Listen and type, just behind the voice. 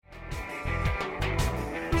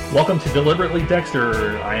Welcome to Deliberately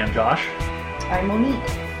Dexter. I am Josh. I'm Monique.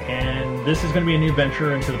 And this is going to be a new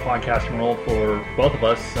venture into the podcasting world for both of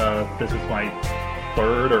us. This is my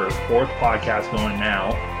third or fourth podcast going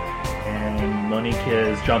now. And Monique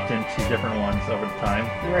has jumped into different ones over the time.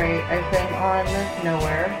 Right. I've been on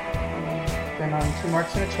Nowhere. I've been on Two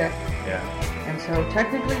Marks and a Chick. Yeah. And so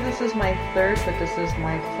technically this is my third, but this is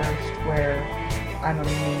my first where I'm a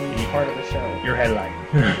main part of the show. Your headline.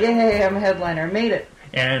 Yay, I'm a headliner. Made it.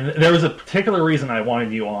 And there was a particular reason I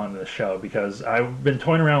wanted you on the show, because I've been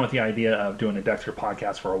toying around with the idea of doing a Dexter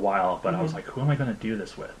podcast for a while, but I was like, who am I going to do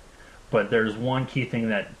this with? But there's one key thing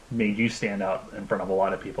that made you stand out in front of a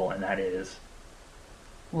lot of people, and that is...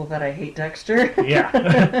 Well, that I hate Dexter.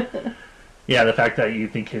 Yeah. Yeah, the fact that you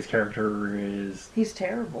think his character is... He's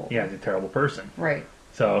terrible. Yeah, he's a terrible person. Right.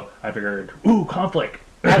 So I figured, ooh, conflict.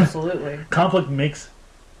 Absolutely. Conflict makes...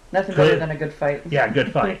 Nothing better than a good fight. Yeah,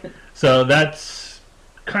 good fight. So that's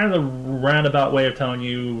kind of the roundabout way of telling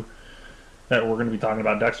you that we're going to be talking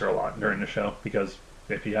about Dexter a lot during the show, because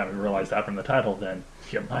if you haven't realized that from the title, then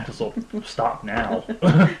you might as well stop now.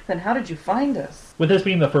 Then how did you find us? With this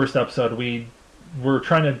being the first episode, we're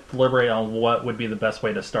trying to deliberate on what would be the best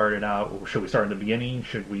way to start it out. Should we start at the beginning?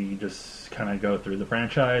 Should we just kind of go through the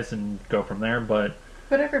franchise and go from there? But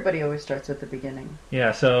everybody always starts at the beginning.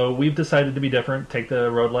 Yeah, so we've decided to be different, take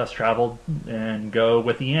the road less traveled, and go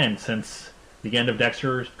with the end, since the end of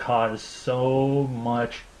Dexter caused so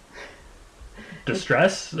much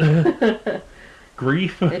distress,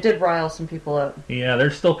 grief. It did rile some people up. Yeah,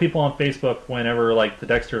 there's still people on Facebook, whenever like the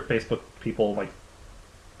Dexter Facebook people like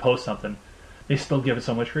post something, they still give it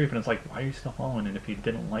so much grief, and it's like, why are you still following it if you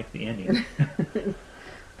didn't like the ending?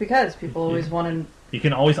 Because people always want to... You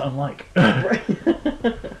can always unlike.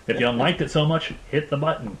 If you unliked it so much, hit the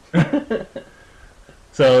button.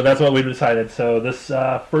 So that's what we decided. So this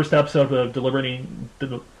first episode of Deliberately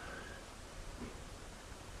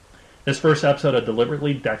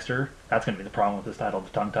Dexter, that's going to be the problem with this title, the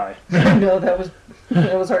tongue tie. No,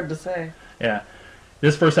 that was hard to say. Yeah.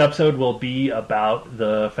 This first episode will be about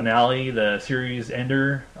the finale, the series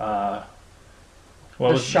ender. The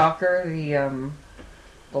shocker, the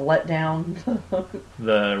letdown.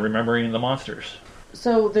 The remembering the monsters.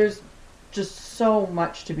 So there's just so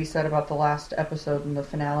much to be said about the last episode and the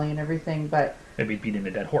finale and everything, but... Maybe beating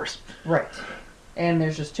a dead horse. Right. And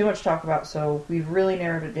there's just too much to talk about, so we've really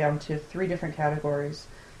narrowed it down to 3 different categories.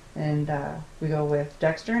 And we go with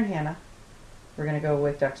Dexter and Hannah. We're going to go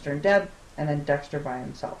with Dexter and Deb, and then Dexter by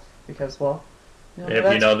himself. Because, well...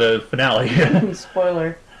 If you know the finale.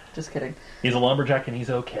 Spoiler. Just kidding. He's a lumberjack and he's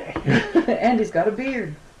okay. And he's got a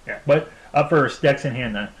beard. Yeah, but up first, Dex and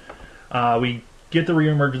Hannah. We get the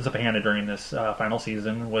reemergence of Hannah during this final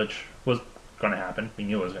season, which was going to happen. We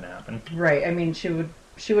knew it was going to happen. Right. I mean, she would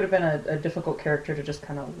have been a difficult character to just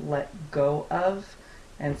kind of let go of.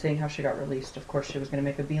 And seeing how she got released, of course, she was going to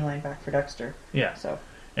make a beeline back for Dexter. Yeah. So.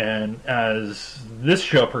 And as this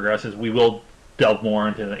show progresses, we will delve more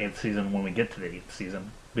into the 8th season when we get to the 8th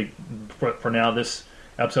season. For now, this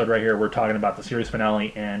episode right here, we're talking about the series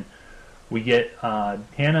finale, and we get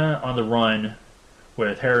Hannah on the run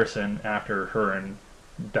with Harrison after her and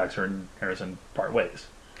Dexter and Harrison part ways.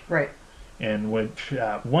 Right. And which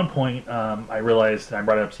at one point I realized, and I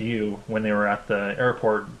brought it up to you, when they were at the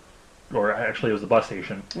airport, or actually it was the bus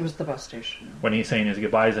station. It was the bus station. When he's saying his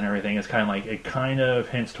goodbyes and everything, it's kind of like, it kind of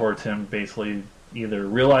hints towards him basically either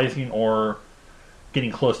realizing or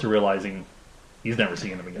getting close to realizing he's never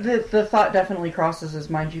seen him again. The thought definitely crosses his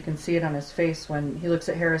mind. You can see it on his face when he looks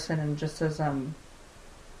at Harrison and just says,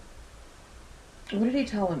 what did he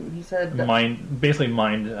tell him? He said...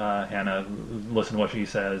 Hannah, listen to what she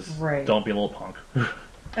says. Right. Don't be a little punk.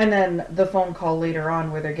 And then the phone call later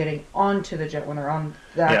on where they're getting onto the jet, when they're on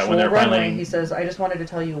the actual runway, finally... he says, I just wanted to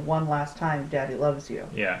tell you one last time, Daddy loves you.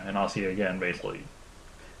 Yeah, and I'll see you again, basically.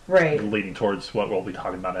 Right. Leading towards what we'll be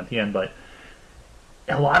talking about at the end, but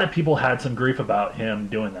a lot of people had some grief about him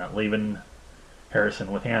doing that, leaving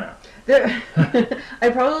Harrison with Hannah. I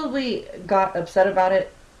probably got upset about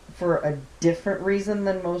it for a different reason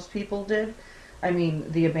than most people did. I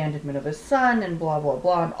mean, the abandonment of his son and blah, blah,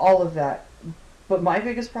 blah, and all of that. But my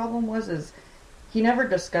biggest problem is he never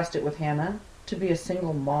discussed it with Hannah to be a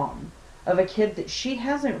single mom of a kid that she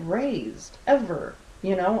hasn't raised, ever.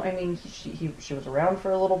 You know? I mean, she was around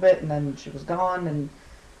for a little bit, and then she was gone, and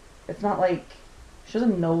it's not like... She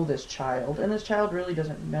doesn't know this child, and this child really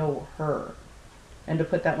doesn't know her. And to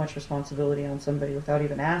put that much responsibility on somebody without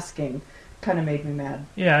even asking kind of made me mad.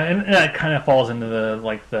 Yeah, and that kind of falls into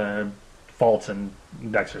the faults in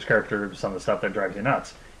Dexter's character, some of the stuff that drives you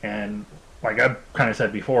nuts. And like I've kind of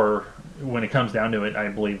said before, when it comes down to it, I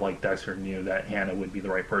believe like Dexter knew that Hannah would be the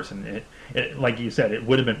right person. Like you said, it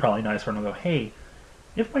would have been probably nice for him to go, hey,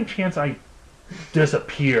 if by chance I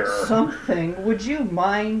disappear, something. Would you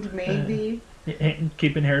mind maybe?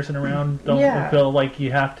 Keeping Harrison around. Don't feel like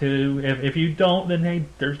you have to. If you don't, then hey,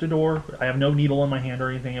 there's the door. I have no needle in my hand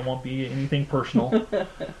or anything. It won't be anything personal.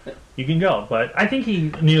 You can go. But I think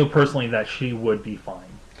he knew personally that she would be fine.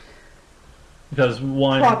 Because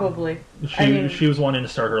probably she was wanting to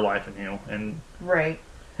start her life anew, and right,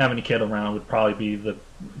 having a kid around would probably be the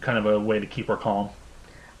kind of a way to keep her calm.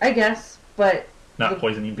 I guess, but not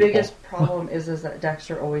poisoning people. The biggest problem is that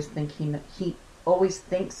Dexter always he always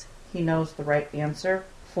thinks he knows the right answer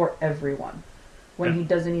for everyone, when he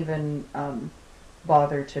doesn't even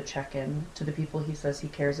bother to check in to the people he says he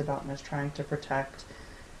cares about and is trying to protect.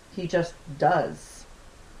 He just does,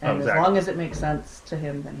 and as long as it makes sense to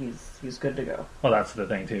him, then he's good to go. Well, that's the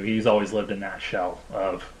thing too. He's always lived in that shell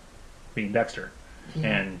of being Dexter,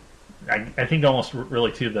 and I think almost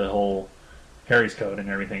really too the whole Harry's code and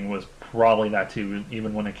everything was probably that too.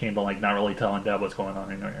 Even when it came to like not really telling Deb what's going on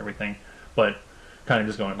and everything, but kind of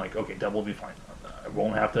just going like, okay, Deb will be fine. I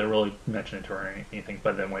won't have to really mention it to her or anything.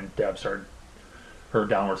 But then when Deb started her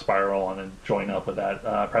downward spiral and then joined up with that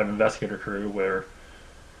private investigator crew, where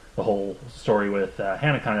the whole story with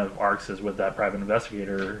Hannah kind of arcs is with that private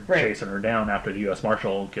investigator chasing her down after the U.S.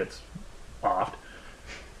 Marshal gets offed,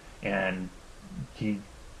 and he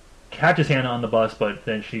catches Hannah on the bus, but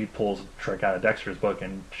then she pulls a trick out of Dexter's book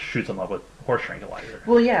and shoots him up with horse tranquilizer.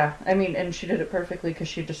 Well, yeah, I mean, and she did it perfectly because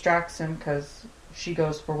she distracts him because she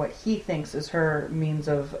goes for what he thinks is her means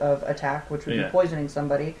of attack, which would be poisoning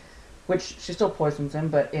somebody, which she still poisons him,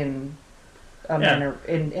 but in a manner,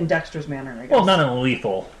 in Dexter's manner, I guess. Well, not in a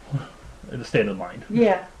lethal state of mind.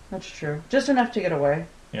 Yeah, that's true. Just enough to get away.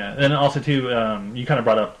 Yeah, and also too, you kind of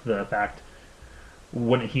brought up the fact,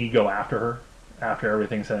 wouldn't he go after her after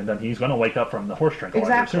everything's said and done? He's going to wake up from the horse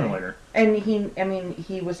tranquilizer sooner or later. And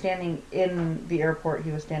he was standing in the airport.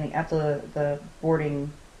 He was standing at the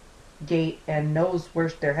boarding gate and knows where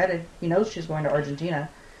they're headed. He knows she's going to Argentina.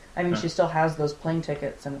 I mean, she still has those plane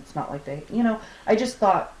tickets, and it's not like they, I just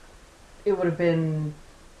thought it would have been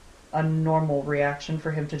a normal reaction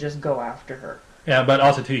for him to just go after her. Yeah, but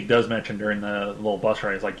also too, he does mention during the little bus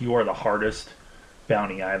ride, it's like, you are the hardest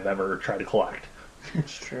bounty I've ever tried to collect.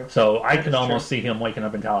 That's true. So I could almost see him waking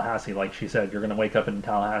up in Tallahassee, like she said, you're going to wake up in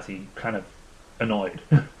Tallahassee kind of annoyed.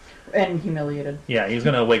 And humiliated. Yeah, he's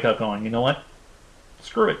going to wake up going, you know what?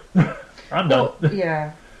 Screw it. I'm done.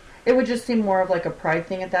 Yeah. It would just seem more of like a pride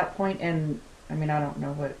thing at that point, and I mean, I don't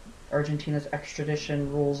know what Argentina's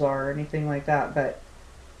extradition rules are or anything like that, but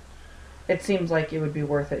it seems like it would be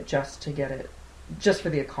worth it just to get it, just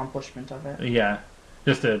for the accomplishment of it. Yeah.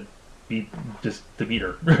 Just to beat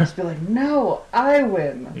her. Just be like, no, I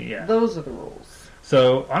win. Yeah. Those are the rules.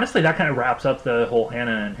 So, honestly, that kind of wraps up the whole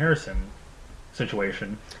Hannah and Harrison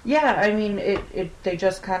situation. Yeah, I mean, they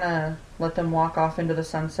just kind of let them walk off into the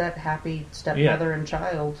sunset, happy stepmother and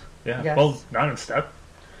child. Yeah, well, not in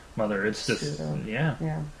stepmother, it's just,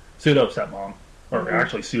 pseudo. Pseudo stepmom, or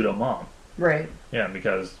actually pseudo mom. Right. Yeah,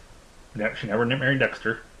 because she never married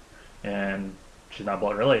Dexter, and she's not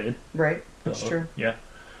blood related. Right, that's true. Yeah.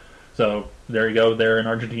 So, there you go, they're in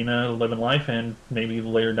Argentina living life, and maybe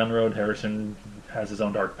later down the road, Harrison has his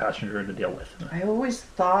own dark passenger to deal with. I always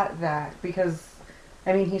thought that, because,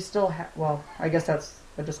 I mean, he still well, I guess that's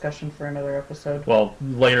a discussion for another episode. Well,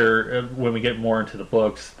 later, when we get more into the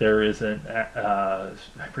books, there is I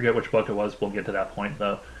forget which book it was, we'll get to that point,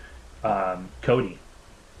 though. Cody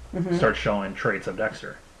starts showing traits of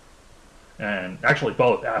Dexter. And actually,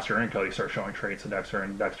 both Aster and Cody start showing traits of Dexter,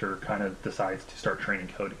 and Dexter kind of decides to start training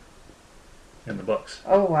Cody in the books.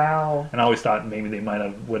 Oh, wow. And I always thought maybe they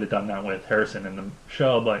would have done that with Harrison in the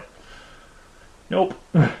show, but nope.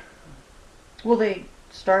 Well, they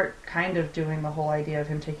start kind of doing the whole idea of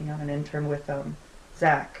him taking on an intern with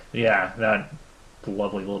Zach. Yeah, that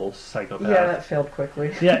lovely little psychopath. Yeah, that failed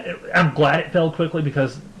quickly. Yeah, I'm glad it failed quickly,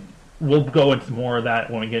 because we'll go into more of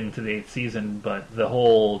that when we get into the 8th season, but the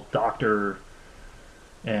whole Dr.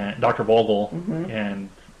 Vogel and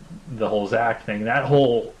the whole Zach thing, that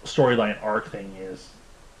whole storyline arc thing is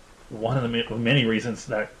one of the many reasons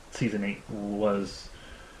that season 8 was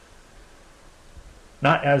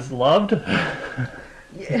not as loved.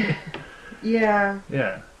 Yeah.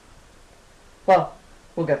 Yeah. Well,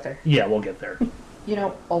 we'll get there. Yeah, we'll get there.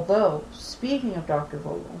 Although, speaking of Dr.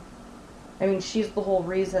 Vogel, I mean, she's the whole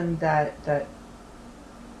reason that I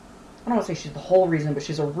don't want to say she's the whole reason, but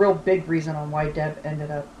she's a real big reason on why Deb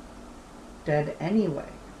ended up dead anyway.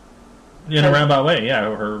 In a roundabout way,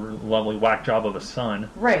 yeah. Her lovely whack job of a son.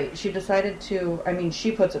 Right. She decided to, I mean,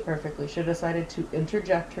 she puts it perfectly. She decided to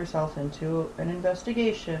interject herself into an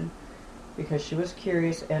investigation because she was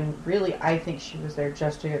curious, and really, I think she was there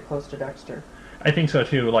just to get close to Dexter. I think so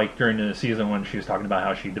too. Like during the season when she was talking about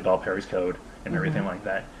how she developed Harry's code and everything like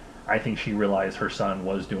that, I think she realized her son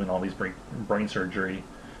was doing all these brain surgery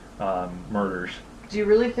murders. Do you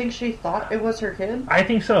really think she thought it was her kid? I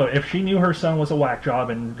think so. If she knew her son was a whack job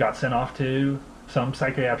and got sent off to some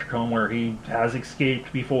psychiatric home where he has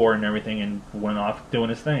escaped before and everything and went off doing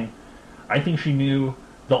his thing, I think she knew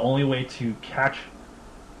the only way to catch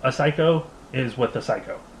a psycho is with a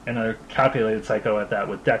psycho, and a calculated psycho at that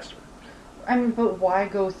with Dexter. I mean, but why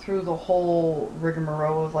go through the whole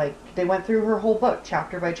rigmarole of, like, they went through her whole book,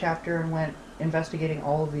 chapter by chapter, and went investigating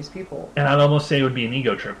all of these people. And I'd almost say it would be an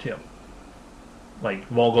ego trip, too. Like,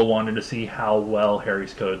 Vogel wanted to see how well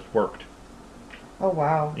Harry's codes worked. Oh,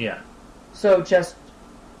 wow. Yeah. So just,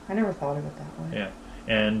 I never thought of it that way.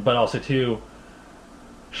 Yeah. But also, too,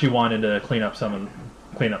 she wanted to clean up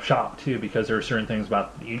shop, too, because there were certain things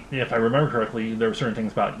about, if I remember correctly, there were certain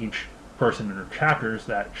things about each person in her chapters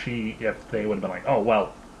that if they would have been like, oh,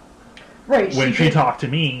 well, right, when she talked to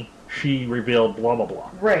me, she revealed blah, blah,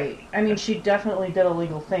 blah. Right. I mean, she definitely did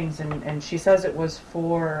illegal things, and she says it was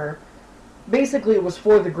for, basically it was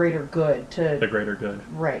for the greater good. The greater good.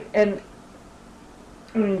 Right. And,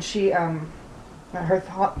 I mean, she, her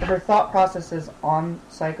thought processes on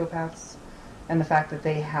psychopaths and the fact that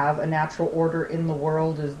they have a natural order in the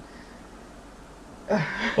world is...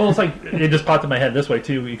 Well, it's like, it just popped in my head this way,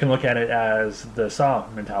 too. You can look at it as the Saw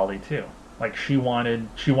mentality, too. Like, she wanted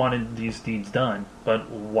these deeds done, but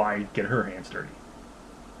why get her hands dirty?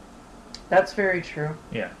 That's very true.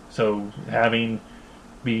 Yeah. So, having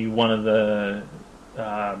be one of the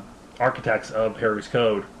architects of Harry's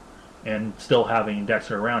Code, and still having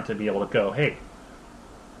Dexter around to be able to go, hey,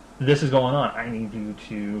 this is going on. I need you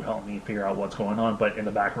to help me figure out what's going on. But in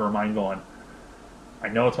the back of her mind going, I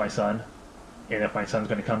know it's my son. And if my son's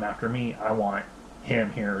going to come after me, I want him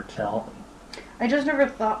here to help me. I just never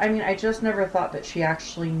thought that she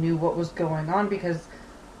actually knew what was going on because,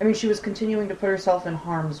 I mean, she was continuing to put herself in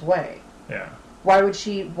harm's way. Yeah. Why would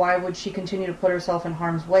she continue to put herself in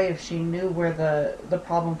harm's way if she knew where the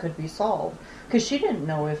problem could be solved? Because she didn't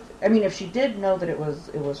know if she did know that it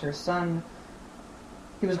was her son,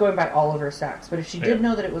 he was going by Oliver Sacks, but if she did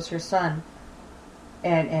know that it was her son,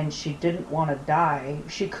 and she didn't want to die,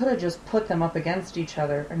 she could have just put them up against each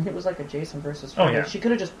other. I mean, it was like a Jason versus Freddy. She could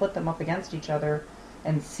have just put them up against each other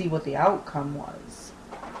and see what the outcome was.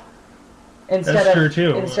 That's true,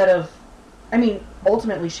 too. Instead of, I mean,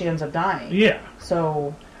 ultimately she ends up dying. Yeah.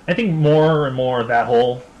 So... I think more and more that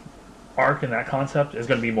whole arc and that concept is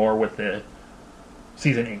going to be more with the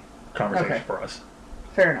Season 8 conversation for us.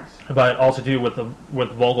 Fair enough. But also, too, with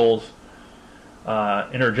Vogel's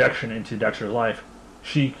interjection into Dexter's life,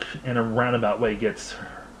 she, in a roundabout way, gets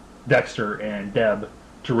Dexter and Deb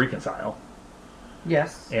to reconcile.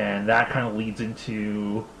 Yes. And that kind of leads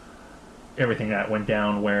into everything that went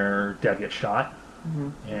down where Deb gets shot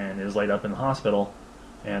and is laid up in the hospital.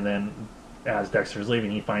 And then as Dexter's leaving,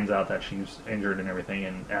 he finds out that she's injured and everything.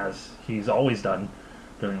 And as he's always done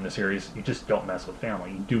during the series, you just don't mess with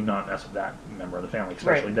family. You do not mess with that member of the family,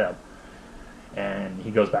 especially Deb. And he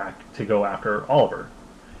goes back to go after Oliver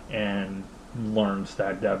and learns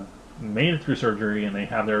that Deb made it through surgery, and they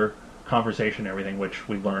have their conversation and everything, which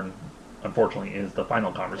we learn, unfortunately, is the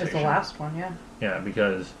final conversation. It's the last one, yeah. Yeah,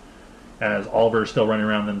 because as Oliver is still running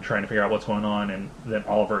around them trying to figure out what's going on, and then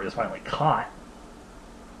Oliver is finally caught,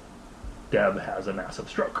 Deb has a massive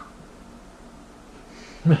stroke.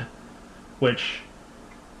 Which...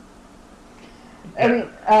 Yeah.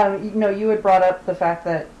 I mean, you had brought up the fact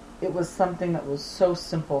that it was something that was so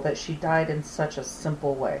simple, that she died in such a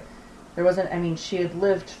simple way. There wasn't, I mean, she had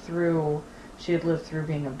lived through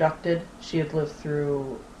being abducted. She had lived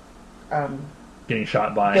through... getting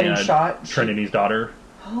shot by Trinity's daughter.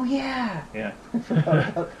 Oh, yeah. Yeah. I forgot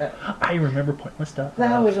about that. I remember Pointless Stuff.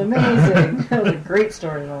 That was amazing. That was a great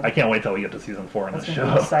storyline. I can't wait till we get to season 4 in this show.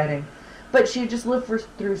 That's exciting. But she just lived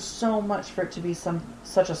through so much for it to be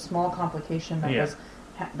such a small complication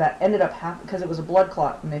that ended up happening because it was a blood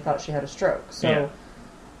clot and they thought she had a stroke. So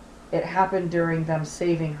it happened during them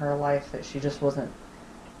saving her life that she just wasn't.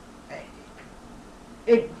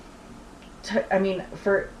 I mean,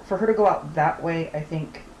 for her to go out that way, I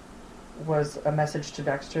think, was a message to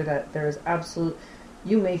Dexter that there is absolute.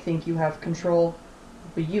 You may think you have control,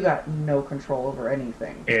 but you got no control over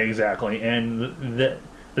anything. Exactly, and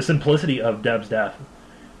the simplicity of Deb's death,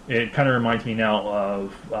 it kind of reminds me now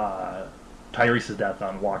of Tyrese's death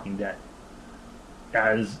on Walking Dead.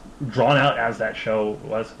 as drawn out as that show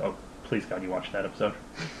was, oh, please God, you watched that episode?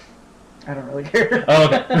 I don't really care. Oh,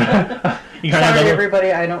 okay. You kind of Sorry,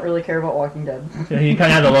 everybody. I don't really care about Walking Dead. you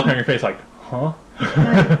kind of had the look on your face like, huh?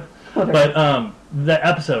 But the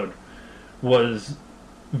episode was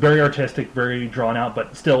very artistic, very drawn out,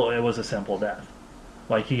 but still it was a simple death.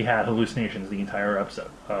 Like, he had hallucinations the entire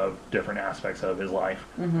episode of different aspects of his life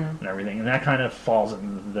and everything. And that kind of falls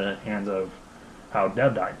in the hands of how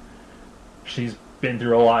Deb died. She's been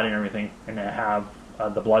through a lot and everything, and to have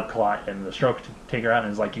the blood clot and the stroke to take her out,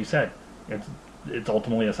 and it's like you said, it's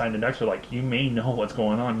ultimately a sign to Dexter, like, you may know what's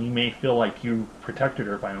going on. You may feel like you protected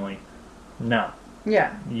her finally. No.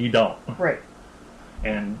 Yeah. You don't. Right.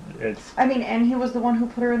 And it's... I mean, and he was the one who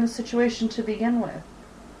put her in the situation to begin with.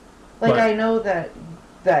 Like, But- I know that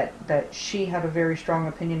she had a very strong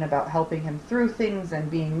opinion about helping him through things and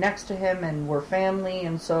being next to him, and we're family,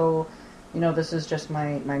 and so, you know, this is just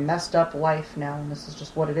my messed up life now, and this is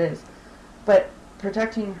just what it is. But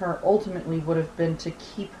protecting her ultimately would have been to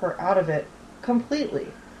keep her out of it completely.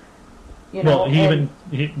 You know, well,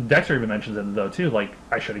 Dexter even mentions it though too. Like,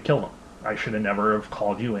 I should have killed him. I should have never have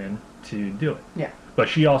called you in to do it. Yeah. But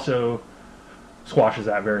she also squashes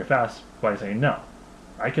that very fast by saying, "No,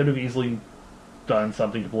 I could have easily done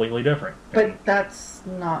something completely different." But that's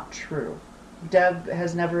not true. Deb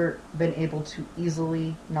has never been able to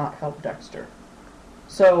easily not help Dexter.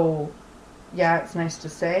 So, yeah, it's nice to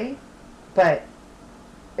say, but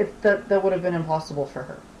that would have been impossible for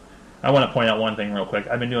her. I want to point out one thing real quick.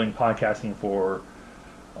 I've been doing podcasting for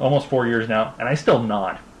almost 4 years now, and I still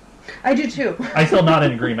nod. I do too. I still nod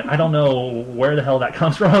in agreement. I don't know where the hell that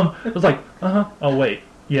comes from. It was like, oh wait,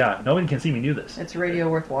 yeah, nobody can see me do this. It's radio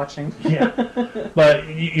worth watching. Yeah, but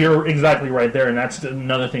you're exactly right there, and that's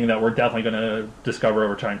another thing that we're definitely going to discover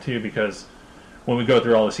over time too, because when we go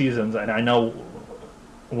through all the seasons, and I know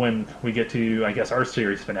when we get to, I guess, our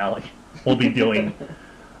series finale, we'll be doing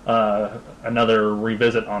another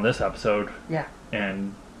revisit on this episode. Yeah.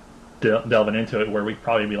 And delving into it, where we'd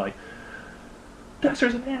probably be like,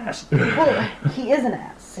 Dexter's an ass. Well, he is an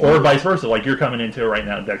ass. Or vice versa, like you're coming into it right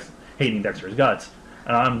now, hating Dexter's guts,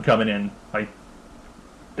 and I'm coming in like,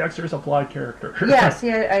 Dexter's a flawed character. Yeah,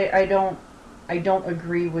 see, I don't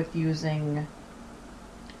agree with using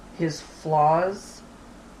his flaws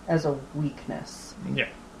as a weakness. Yeah.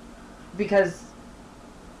 Because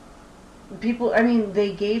people, I mean,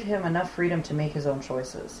 they gave him enough freedom to make his own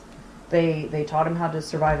choices. They taught him how to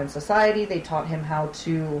survive in society. They taught him how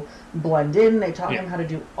to blend in. They taught him how to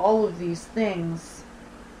do all of these things.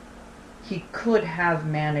 He could have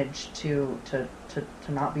managed to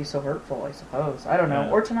not be so hurtful, I suppose. I don't know.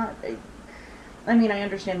 Or to not... I mean, I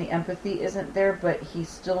understand the empathy isn't there, but he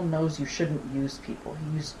still knows you shouldn't use people.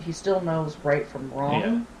 He still knows right from wrong.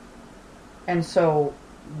 Yeah. And so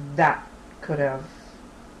that could have...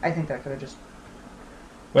 I think that could have just...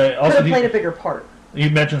 But also, could have played a bigger part. You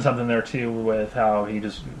mentioned something there too with how he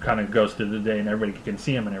just kind of goes through the day and everybody can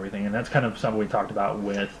see him and everything, and that's kind of something we talked about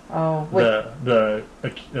with the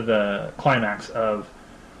climax of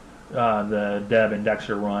the Deb and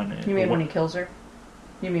Dexter run. You mean when he kills her?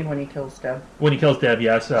 You mean when he kills Deb? When he kills Deb,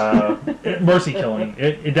 yes. Mercy killing.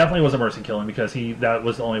 It definitely was a mercy killing because that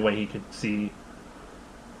was the only way he could see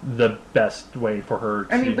the best way for her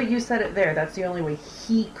to... I mean, but you said it there. That's the only way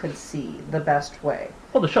he could see the best way.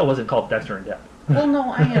 Well, the show wasn't called Dexter and Deb. Well,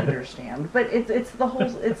 no, I understand, but it's the whole,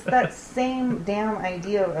 it's that same damn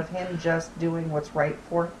idea of him just doing what's right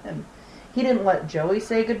for him. He didn't let Joey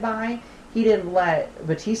say goodbye. He didn't let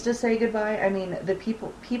Batista say goodbye. I mean, the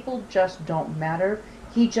people just don't matter.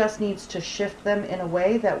 He just needs to shift them in a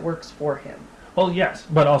way that works for him. Well, yes,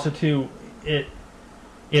 but also too,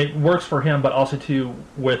 it works for him, but also too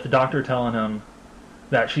with the doctor telling him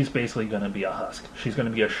that she's basically going to be a husk. She's going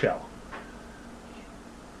to be a shell.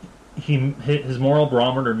 His moral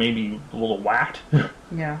barometer may be a little whacked.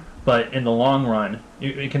 Yeah. But in the long run,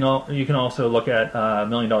 you can also look at $1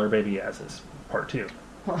 Million Baby as his part 2.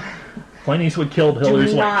 Clint Eastwood killed Hilary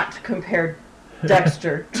Swank. Do not compare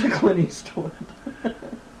Dexter to Clint Eastwood.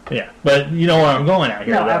 Yeah, but you know where I'm going at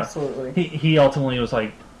here. No, though. Absolutely. He ultimately was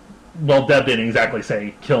like, well, Deb didn't exactly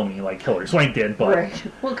say kill me like Hilary Swank did, but right.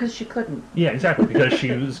 Well, because she couldn't. Yeah, exactly, because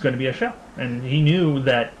she was going to be a shell, and he knew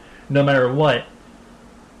that no matter what,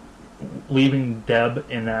 leaving Deb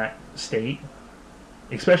in that state,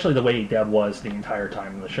 especially the way Deb was the entire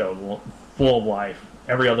time in the show, full of life,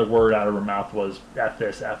 every other word out of her mouth was F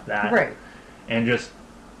this, F that. Right. And just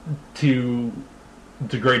to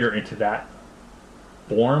degrade her into that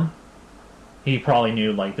form, he probably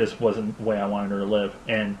knew, like, this wasn't the way I wanted her to live.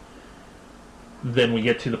 And then we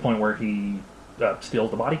get to the point where he steals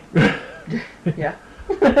the body. Yeah.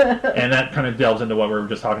 And that kind of delves into what we were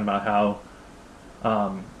just talking about, how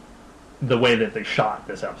the way that they shot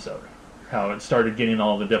this episode, how it started getting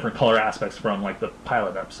all the different color aspects from like the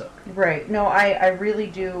pilot episode. Right. No, I really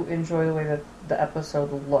do enjoy the way that the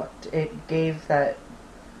episode looked. It gave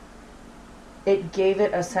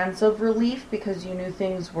it a sense of relief because you knew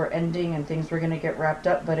things were ending and things were going to get wrapped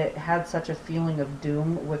up, but it had such a feeling of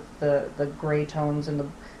doom with the gray tones and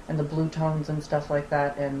the blue tones and stuff like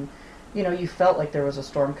that, and you felt like there was a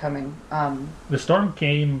storm coming. The storm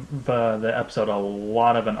gave the episode a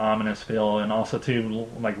lot of an ominous feel, and also too,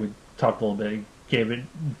 like we talked a little bit, gave it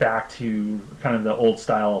back to kind of the old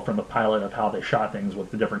style from the pilot of how they shot things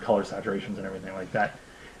with the different color saturations and everything like that.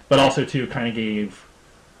 But also too, kind of gave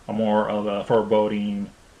a more of a foreboding,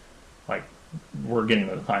 like we're getting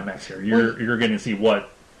to the climax here. You're going to see what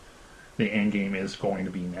the end game is going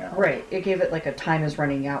to be now. Right. It gave it like a time is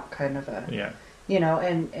running out kind of a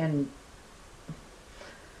and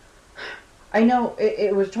I know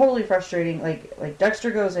it was totally frustrating. Like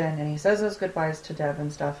Dexter goes in and he says his goodbyes to Deb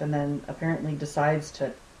and stuff, and then apparently decides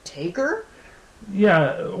to take her.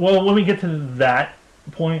 Yeah. Well, when we get to that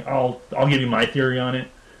point, I'll give you my theory on it.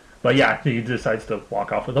 But yeah, he decides to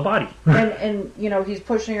walk off with a body. and he's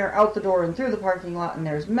pushing her out the door and through the parking lot, and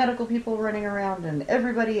there's medical people running around and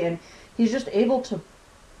everybody, and he's just able to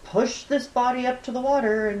push this body up to the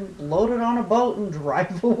water and load it on a boat and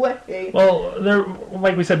drive away. Well,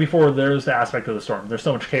 like we said before, there's the aspect of the storm. There's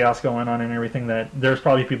so much chaos going on and everything that there's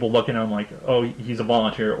probably people looking at him like, oh, he's a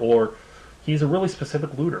volunteer, or he's a really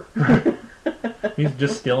specific looter. He's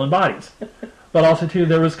just stealing bodies. But also, too,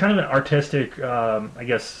 there was kind of an artistic, I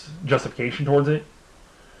guess, justification towards it.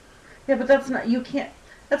 Yeah, but that's not, you can't,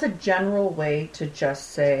 that's a general way to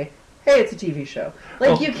just say, hey, it's a TV show.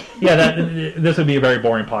 Like, you can't. Yeah, this would be a very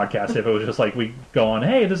boring podcast if it was just like we go on,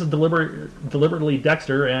 hey, this is deliberately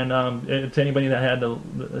Dexter, and to anybody that had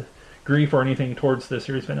the grief or anything towards the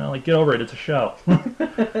series finale, get over it, it's a show.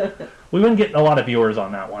 We wouldn't get a lot of viewers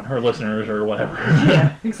on that one, or listeners, or whatever.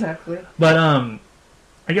 Yeah, exactly. But,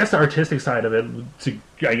 I guess the artistic side of it, to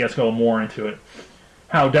I guess go more into it,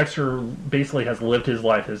 how Dexter basically has lived his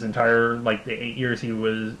life, his entire, like, the 8 years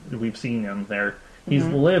we've seen him there. He's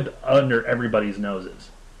lived under everybody's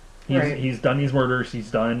noses. He's done these murders.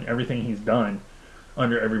 He's done everything he's done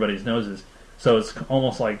under everybody's noses. So it's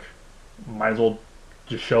almost like might as well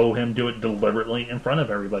just show him do it deliberately in front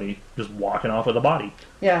of everybody, just walking off with a body.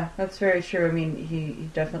 Yeah, that's very true. I mean, he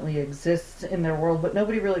definitely exists in their world, but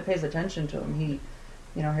nobody really pays attention to him.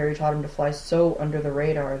 Harry taught him to fly so under the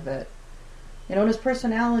radar that, and his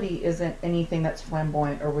personality isn't anything that's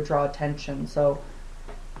flamboyant or would draw attention. So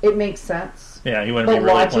it makes sense. Yeah, he wouldn't be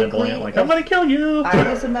really flamboyant, like, I'm going to kill you!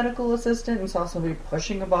 I was a medical assistant and saw somebody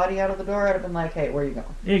pushing a body out of the door, I'd have been like, hey, where are you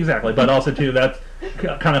going? Exactly, but also, too, that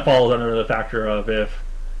kind of falls under the factor of if,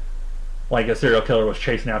 like, a serial killer was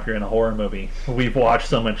chasing after you in a horror movie. We've watched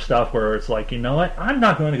so much stuff where it's like, you know what, I'm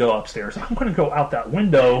not going to go upstairs, I'm going to go out that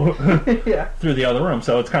window through the other room.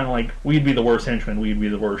 So it's kind of like, we'd be the worst henchmen, we'd be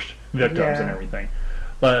the worst victims and everything.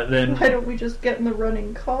 But then, why don't we just get in the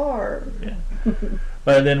running car? Yeah.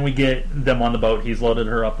 But then we get them on the boat. He's loaded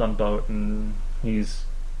her up on the boat, and he's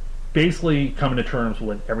basically coming to terms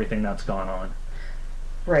with everything that's gone on.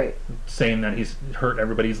 Right. Saying that he's hurt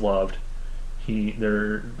everybody he's loved.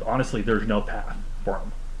 Honestly, there's no path for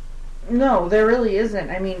him. No, there really isn't.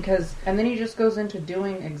 I mean, and then he just goes into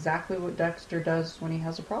doing exactly what Dexter does when he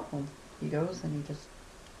has a problem. He goes and he just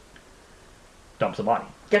dumps a body.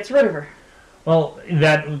 Gets rid of her. Well,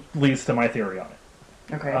 that leads to my theory on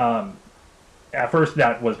it. Okay. At first,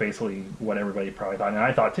 that was basically what everybody probably thought, and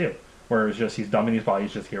I thought too. Where it's just he's dumping these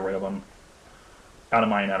bodies just to get rid of them, out of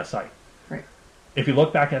mind, out of sight. Right. If you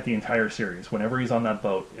look back at the entire series, whenever he's on that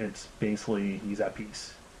boat, it's basically he's at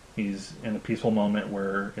peace. He's in a peaceful moment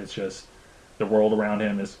where it's just the world around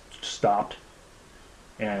him is stopped,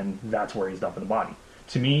 and that's where he's dumping the body.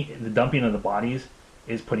 To me, the dumping of the bodies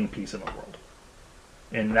is putting peace in the world.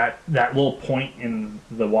 And that little point in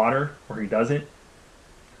the water where he does it,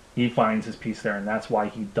 he finds his peace there, and that's why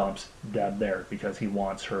he dumps Deb there, because he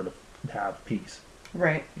wants her to have peace.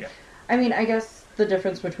 Right. Yeah. I mean, I guess the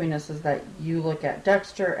difference between us is that you look at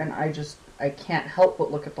Dexter, and I can't help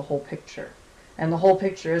but look at the whole picture. And the whole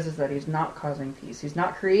picture is that he's not causing peace. He's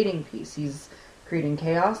not creating peace. He's creating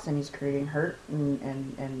chaos, and he's creating hurt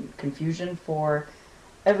and confusion for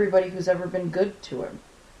everybody who's ever been good to him.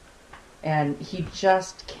 And he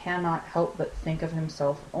just cannot help but think of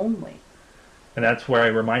himself only. And that's where I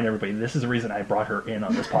remind everybody, this is the reason I brought her in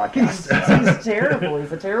on this podcast. He's terrible.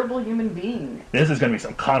 He's a terrible human being. This is going to be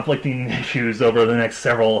some conflicting issues over the next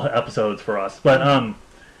several episodes for us. But,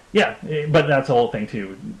 yeah, but that's the whole thing,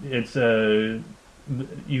 too. It's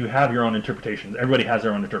you have your own interpretations. Everybody has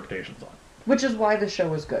their own interpretations on it. Which is why the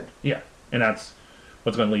show is good. Yeah, and that's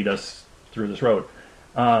what's going to lead us through this road.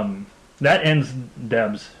 That ends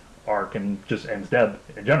Deb's arc and just ends Deb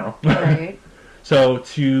in general. Right. So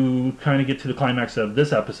to kind of get to the climax of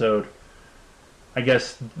this episode, I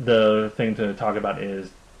guess the thing to talk about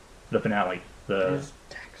is the finale. Is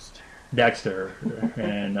Dexter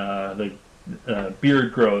and the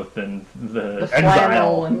beard growth and the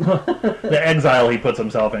flannel exile, and the exile he puts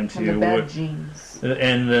himself into, and the bad jeans.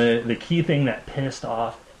 and the key thing that pissed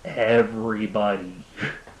off everybody,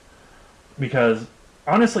 because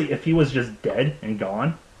honestly, if he was just dead and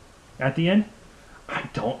gone at the end, I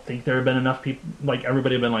don't think there have been enough people, like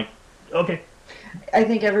everybody have been like, okay. I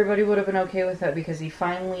think everybody would have been okay with that because he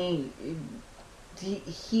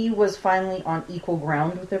was finally on equal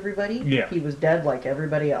ground with everybody. Yeah. He was dead like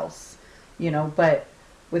everybody else, but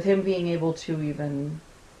with him being able to even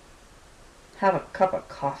have a cup of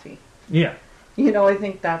coffee. Yeah. I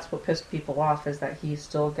think that's what pissed people off, is that he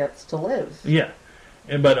still gets to live. Yeah.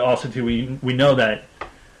 But also, too, we know that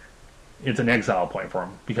it's an exile point for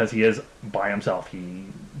him because he is by himself. He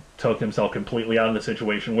took himself completely out of the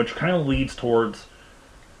situation, which kind of leads towards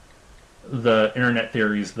the internet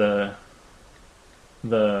theories, the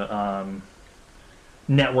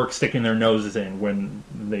network sticking their noses in when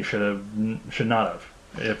they should not have.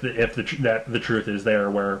 If the truth is there,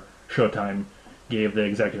 where Showtime gave the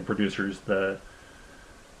executive producers the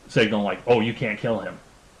signal, like, oh, you can't kill him.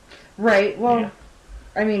 Right. Well, Yeah.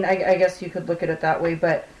 I mean, I guess you could look at it that way,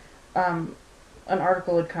 but an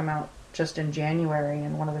article had come out just in January,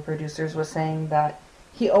 and one of the producers was saying that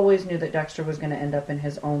he always knew that Dexter was going to end up in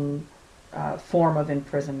his own form of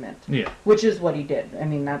imprisonment. Yeah. Which is what he did. I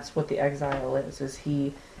mean, that's what the exile is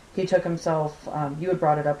he took himself, you had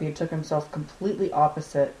brought it up, he took himself completely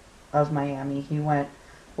opposite of Miami. He went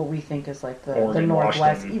what we think is like the Oregon,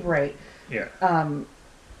 Northwest. Washington. Right. Yeah.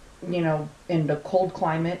 Into cold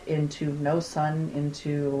climate, into no sun,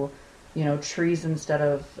 into, trees instead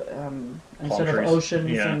of trees.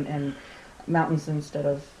 oceans, Yeah. and mountains instead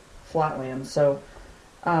of flatlands. So,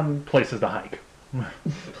 Places to hike.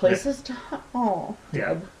 places to, oh, Yeah.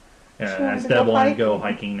 Deb. Yeah, She wanted as to Deb go wanted to go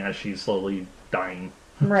hiking as she's slowly dying.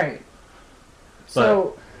 Right.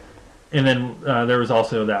 So, And then there was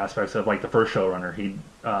also the aspects of, like, the first showrunner. He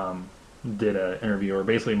did an interview, or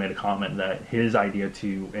basically made a comment that his idea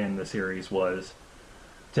to end the series was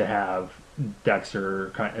to have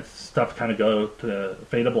Dexter kind of go to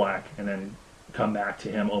fade to black, and then come back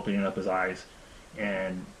to him opening up his eyes,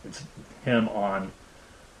 and it's him on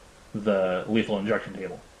the lethal injection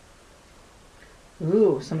table.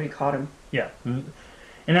 ooh, somebody caught him. Yeah, and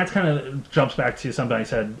that's kind of jumps back to something I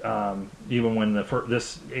said even when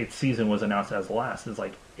this 8th season was announced as the last. It's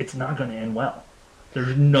like, it's not going to end well.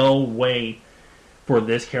 There's no way for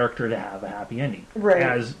this character to have a happy ending.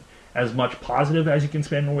 Right. As much positive as you can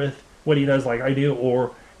spend with what he does, like I do,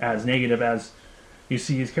 or as negative as you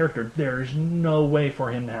see his character, there's no way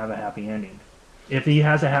for him to have a happy ending. If he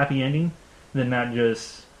has a happy ending, then that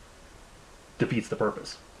just defeats the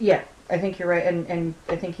purpose. Yeah, I think you're right, and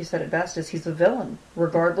I think you said it best, is he's a villain,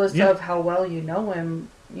 regardless Yeah. of how well you know him,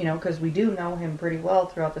 because we do know him pretty well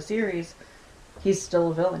throughout the series. He's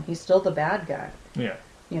still a villain. He's still the bad guy, Yeah.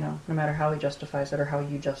 no matter how he justifies it or how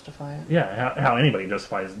you justify it. Yeah, how anybody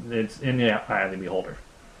justifies it. It's in the eye of the beholder.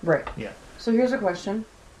 Right. Yeah. So here's a question.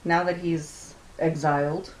 Now that he's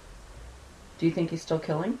exiled, do you think he's still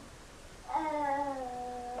killing?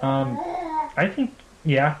 I think,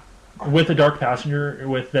 yeah. With the Dark Passenger,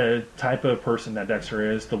 with the type of person that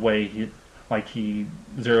Dexter is, the way he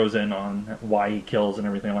zeroes in on why he kills and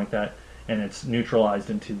everything like that, and it's neutralized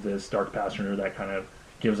into this Dark Passenger that kind of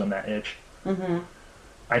gives him that itch. Mm-hmm.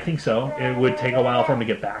 I think so. It would take a while for him to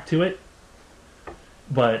get back to it,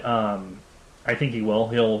 but I think he will.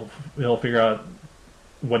 He'll figure out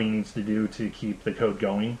what he needs to do to keep the code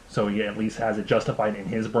going, so he at least has it justified in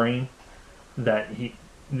his brain that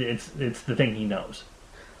it's the thing he knows.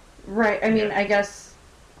 Right. I mean, Yeah. I guess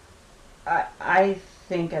I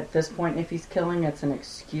think at this point, if he's killing, it's an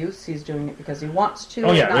excuse. He's doing it because he wants to.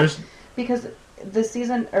 Oh yeah, not, because the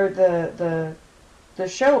season or the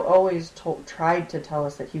show always tried to tell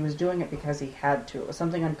us that he was doing it because he had to. It was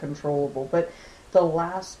something uncontrollable. But the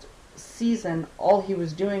last season, all he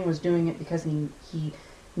was doing it because he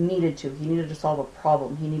needed to. He needed to solve a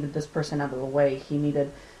problem. He needed this person out of the way.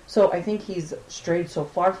 So I think he's strayed so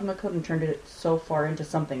far from the code and turned it so far into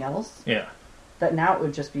something else. Yeah. That now it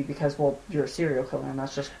would just be because, well, you're a serial killer, and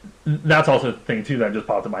that's just... That's also the thing, too, that just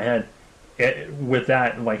popped in my head. With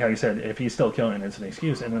that, like how you said, if he's still killing, it's an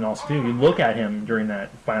excuse. And then also, too, you look at him during that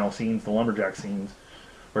final scenes, the lumberjack scenes,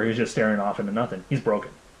 where he's just staring off into nothing. He's broken.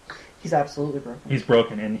 He's absolutely broken. He's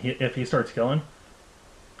broken, and if he starts killing,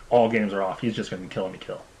 all games are off. He's just going to be killing to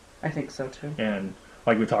kill. I think so too. And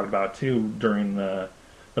like we talked about too during the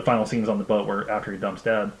final scenes on the boat, where after he dumps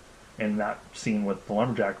Deb, and that scene with the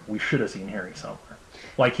lumberjack, we should have seen Harry somewhere.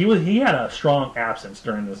 Like he had a strong absence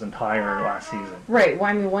during this entire last season. Right. Well,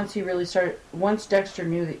 I mean, once Dexter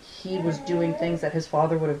knew that he was doing things that his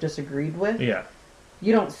father would have disagreed with. Yeah.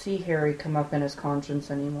 You don't see Harry come up in his conscience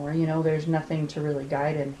anymore. You know, there's nothing to really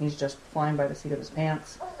guide him. He's just flying by the seat of his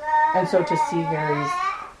pants. And so to see Harry's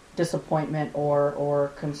disappointment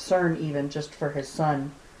or concern even just for his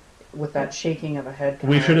son with that shaking of a head.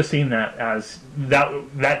 We should have seen that as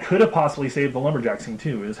that could have possibly saved the lumberjack scene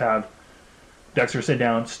too, is have Dexter sit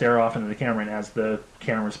down, stare off into the camera, and as the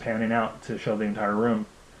camera's panning out to show the entire room,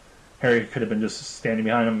 Harry could have been just standing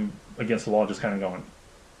behind him against the wall, just kind of going,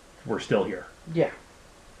 "We're still here." Yeah.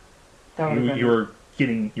 You were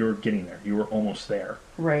getting there. You were almost there.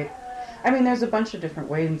 Right. I mean, there's a bunch of different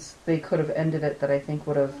ways they could have ended it that I think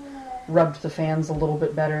would have rubbed the fans a little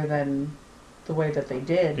bit better than the way that they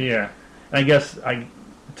did. Yeah. And I guess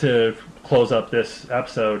to close up this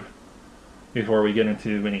episode, before we get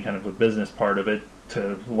into any kind of a business part of it,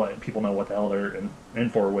 to let people know what the hell they're in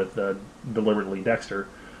for with Deliberately Dexter,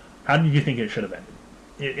 how did you think it should have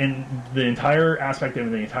ended? In the entire aspect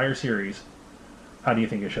of the entire series, how do you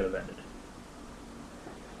think it should have ended?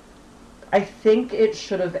 I think it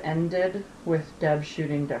should have ended with Deb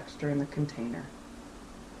shooting Dexter in the container.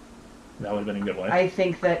 That would have been a good way. I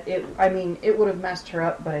think that it would have messed her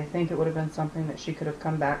up, but I think it would have been something that she could have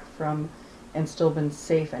come back from and still been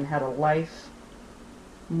safe and had a life,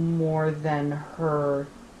 more than her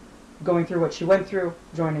going through what she went through,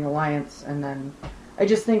 joining Alliance, and then I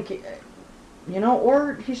just think,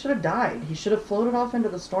 or he should have died. He should have floated off into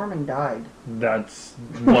the storm and died. That's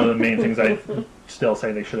one of the main things I still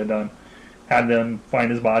say they should have done. Had them find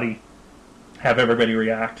his body, have everybody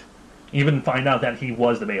react, even find out that he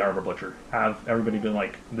was the Bay Harbor Butcher. Have everybody been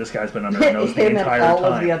like, this guy's been under our nose the entire time. And all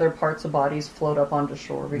of the other parts of bodies float up onto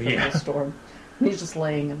shore because of the storm. And he's just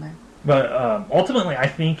laying in there. But ultimately, I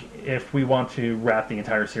think if we want to wrap the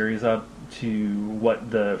entire series up to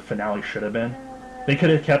what the finale should have been, they could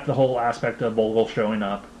have kept the whole aspect of Vogel showing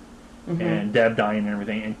up and Deb dying and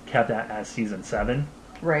everything, and kept that as season 7.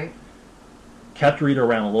 Right. Kept Rita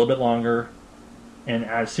around a little bit longer, and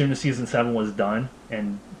as soon as season 7 was done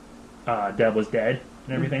and Deb was dead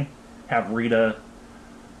and everything, have Rita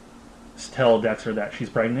tell Dexter that she's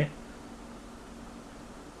pregnant.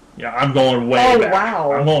 Yeah, I'm going way back.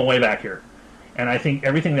 Wow. I'm going way back here. And I think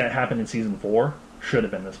everything that happened in season 4 should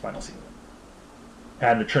have been this final season.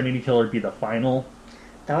 Had the Trinity Killer be the final.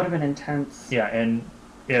 That would have been intense. Yeah, and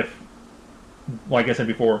if, like I said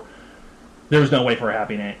before, there was no way for a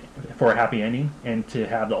happy ending, and to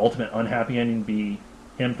have the ultimate unhappy ending be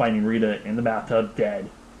him finding Rita in the bathtub dead,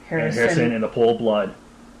 and Harrison in the pool of blood,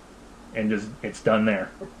 and just it's done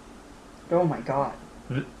there. Oh my god.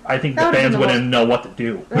 I think the fans wouldn't know what to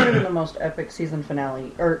do. That would have been the most epic season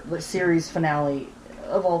finale, or the series finale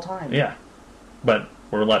of all time. Yeah. But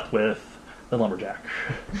we're left with the lumberjack.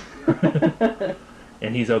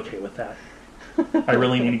 And he's okay with that. I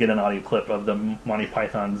really need to get an audio clip of the Monty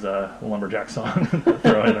Python's lumberjack song.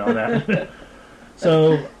 Throw in on that.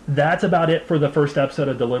 So that's about it for the first episode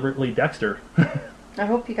of Deliberately Dexter. I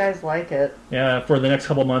hope you guys like it. Yeah, for the next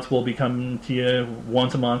couple months, we'll be coming to you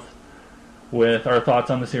once a month with our thoughts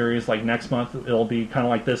on the series. Like next month, it'll be kind of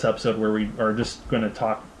like this episode where we are just going to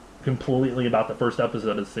talk completely about the first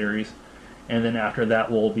episode of the series. And then after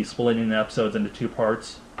that, we'll be splitting the episodes into 2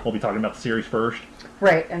 parts. We'll be talking about the series first.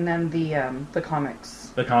 Right, and then the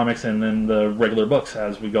comics. The comics and then the regular books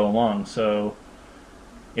as we go along. So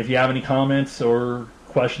if you have any comments or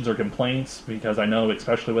questions or complaints, because I know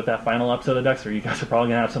especially with that final episode of Dexter, you guys are probably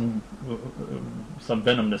going to have some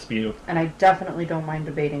venom to spew. And I definitely don't mind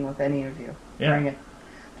debating with any of you. Yeah. Bring it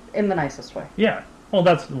in the nicest way. Yeah. Well,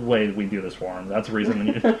 that's the way we do this forum. That's the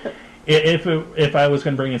reason. If I was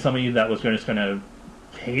going to bring in somebody that was just going to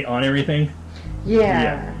hate on everything,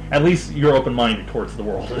 yeah, at least you're open-minded towards the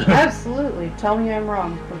world. Absolutely. Tell me I'm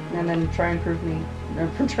wrong, and then try and prove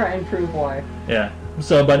why. Yeah.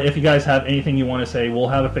 So, but if you guys have anything you want to say, we'll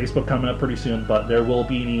have a Facebook coming up pretty soon, but there will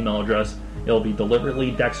be an email address. It'll be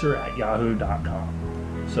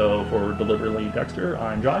deliberatlydexter@yahoo.com. So for Deliberately Dexter,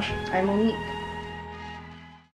 I'm Josh. I'm Monique.